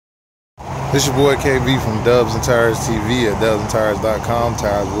This your boy KB from Dubs and Tires TV at dubsandtires.com.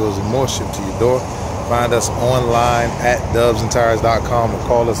 Tires, wheels, and more shipped to your door. Find us online at dubsandtires.com or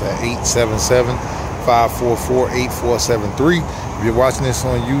call us at 877-544-8473. If you're watching this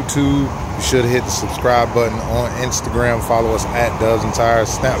on YouTube, you should hit the subscribe button. On Instagram, follow us at Dubs and Tires.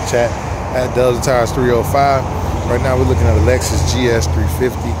 Snapchat at Dubs and Tires 305. Right now we're looking at a Lexus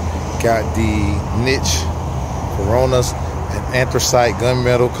GS350. Got the niche Veronas, an anthracite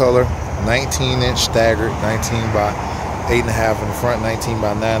gunmetal color. 19-inch staggered, 19 by 8.5 in the front, 19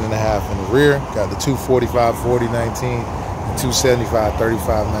 by 9.5 in the rear. Got the 245/40 19 and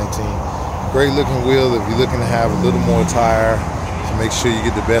 275/35 19. Great looking wheel if you're looking to have a little more tire to make sure you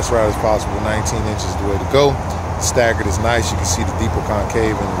get the best ride as possible. 19 inches is the way to go. The staggered is nice. You can see the deeper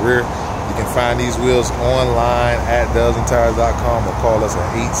concave in the rear. You can find these wheels online at dubsandtires.com or call us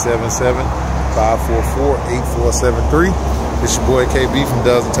at 877-544-8473. It's your boy KB from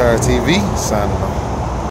Dubs and Tires TV, signing off.